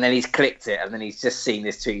him, and then he's clicked it, and then he's just seen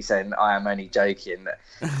this tweet saying, "I am only joking,"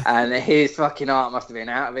 and his fucking heart must have been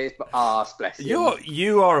out of his arse, bless him.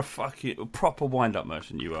 You are a fucking proper wind-up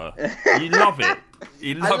merchant. You are. You love it.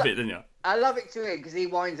 You love it, don't you? I love it to him because he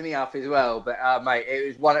winds me up as well. But mate, it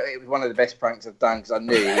was one of the best pranks I've done because I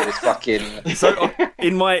knew he was fucking. So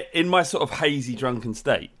in my sort of hazy drunken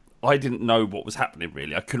state, I didn't know what was happening,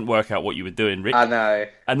 really. I couldn't work out what you were doing, Rick. I know.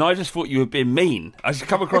 And I just thought you were being mean. I just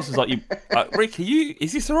come across as like, Rick,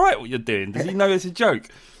 is this all right, what you're doing? Does he know it's a joke?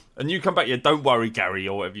 And you come back, don't worry, Gary,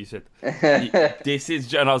 or whatever you said. This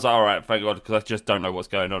is... And I was like, all right, thank God, because I just don't know what's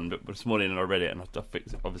going on. But this morning I read it, and I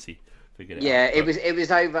figured it out. Yeah, it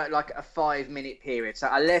was over like a 5-minute period. So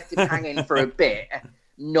I left him hanging for a bit.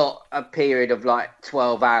 not a period of like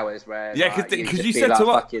 12 hours where because you said to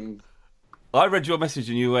us, I read your message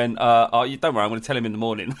and you went, don't worry, I'm going to tell him in the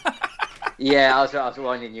morning. Yeah, I was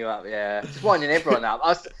winding you up. Yeah, just winding everyone up.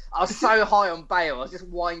 I was so high on Bale. I was just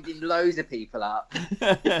winding loads of people up.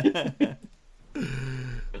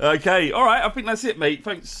 Okay, all right. I think that's it, mate.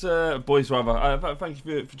 Thanks, boys. Rather, thank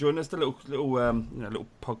you for joining us. The little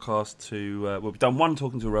podcast to. We've done one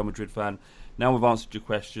talking to a Real Madrid fan. Now we've answered your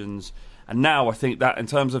questions, and now I think that in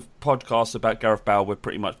terms of podcasts about Gareth Bale, we're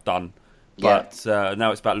pretty much done. But now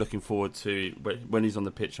it's about looking forward to when he's on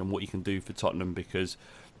the pitch and what he can do for Tottenham, because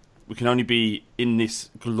we can only be in this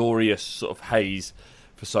glorious sort of haze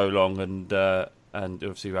for so long, and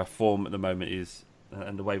obviously our form at the moment is,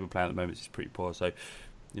 and the way we're playing at the moment is pretty poor. So,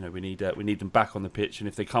 we need them back on the pitch, and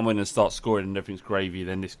if they come in and start scoring and everything's gravy,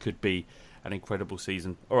 then this could be an incredible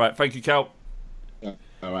season. All right, thank you, Cal.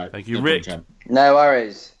 All right, thank you, Rick. No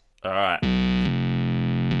worries. All right.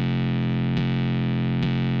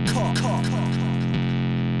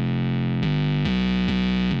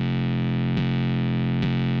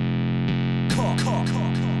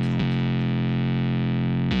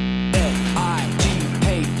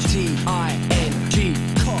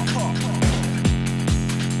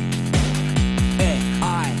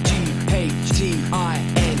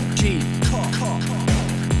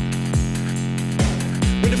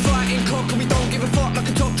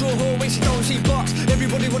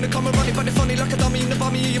 Everybody wanna come and run it, but they're funny like a dummy in the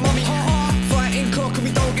bummy of your mummy. Fighting cock and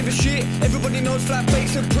we don't give a shit. Everybody knows flat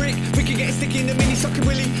bait's a prick. We can get sticky in the mini, sucking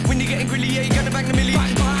willy. When you're getting grilly, yeah, you're gonna bang the milli.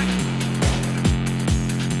 Bang, bang.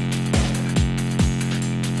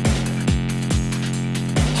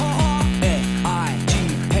 F-I-G-H-T-I-N-G.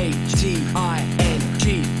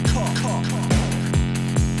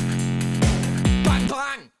 Bang,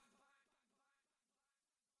 bang.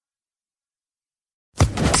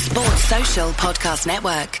 Sports Social Podcast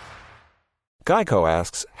Network. Geico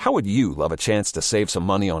asks, how would you love a chance to save some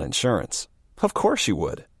money on insurance? Of course you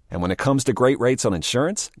would. And when it comes to great rates on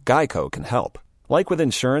insurance, Geico can help. Like with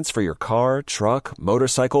insurance for your car, truck,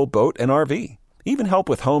 motorcycle, boat, and RV. Even help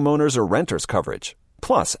with homeowners or renters coverage.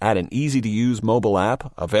 Plus, add an easy-to-use mobile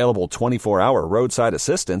app, available 24-hour roadside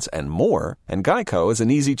assistance, and more, and Geico is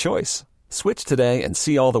an easy choice. Switch today and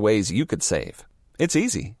see all the ways you could save. It's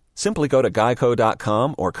easy. Simply go to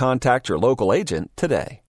geico.com or contact your local agent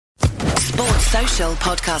today. Sports Social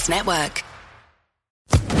Podcast Network.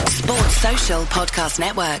 Sports Social Podcast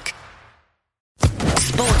Network.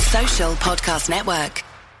 Sports Social Podcast Network.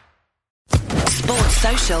 Sports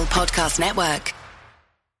Social Podcast Network.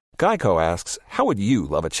 Geico asks, how would you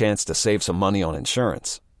love a chance to save some money on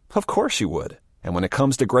insurance? Of course you would. And when it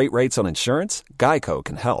comes to great rates on insurance, Geico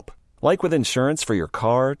can help. Like with insurance for your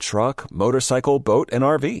car, truck, motorcycle, boat, and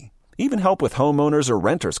RV. Even help with homeowners or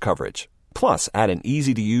renters coverage. Plus, add an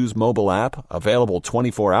easy-to-use mobile app, available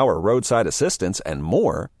 24-hour roadside assistance, and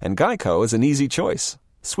more, and Geico is an easy choice.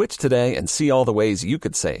 Switch today and see all the ways you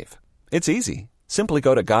could save. It's easy. Simply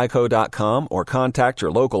go to geico.com or contact your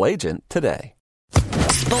local agent today.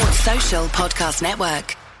 Sports Social Podcast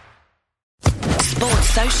Network. Sports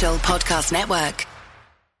Social Podcast Network.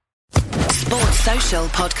 Sports Social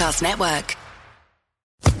Podcast Network.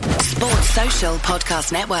 Sports Social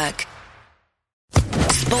Podcast Network.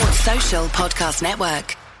 Sports Social Podcast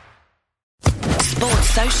Network. Sports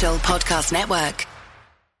Social Podcast Network.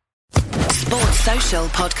 Sports Social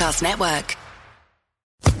Podcast Network.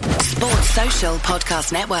 Sports Social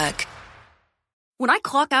Podcast Network. When I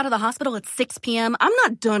clock out of the hospital at 6 p.m., I'm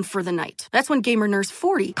not done for the night. That's when Gamer Nurse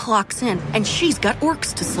 40 clocks in, and she's got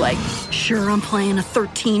orcs to slay. Sure, I'm playing a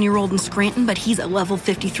 13-year-old in Scranton, but he's a level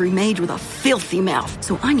 53 mage with a filthy mouth,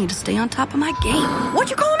 so I need to stay on top of my game.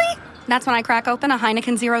 What'd you call me? That's when I crack open a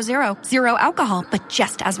Heineken 0.0. Zero alcohol, but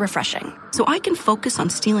just as refreshing. So I can focus on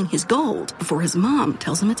stealing his gold before his mom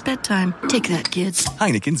tells him it's bedtime. Take that, kids.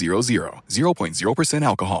 Heineken 0.0. 0.0%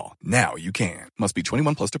 alcohol. Now you can. Must be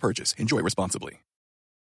 21 plus to purchase. Enjoy responsibly.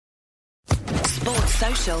 Sports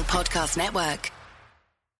Social Podcast Network.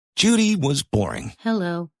 Judy was boring.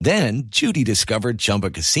 Hello. Then Judy discovered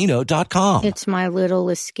ChumbaCasino.com. It's my little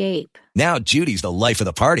escape. Now Judy's the life of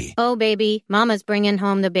the party. Oh, baby, mama's bringing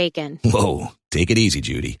home the bacon. Whoa, take it easy,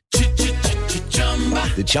 Judy.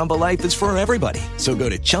 The Chumba life is for everybody. So go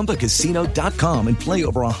to ChumbaCasino.com and play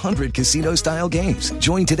over 100 casino-style games.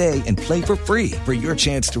 Join today and play for free for your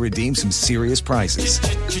chance to redeem some serious prizes.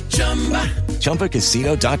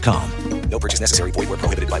 ChumbaCasino.com. No purchase necessary. Void where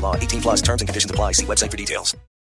prohibited by law. 18 plus terms and conditions apply. See website for details.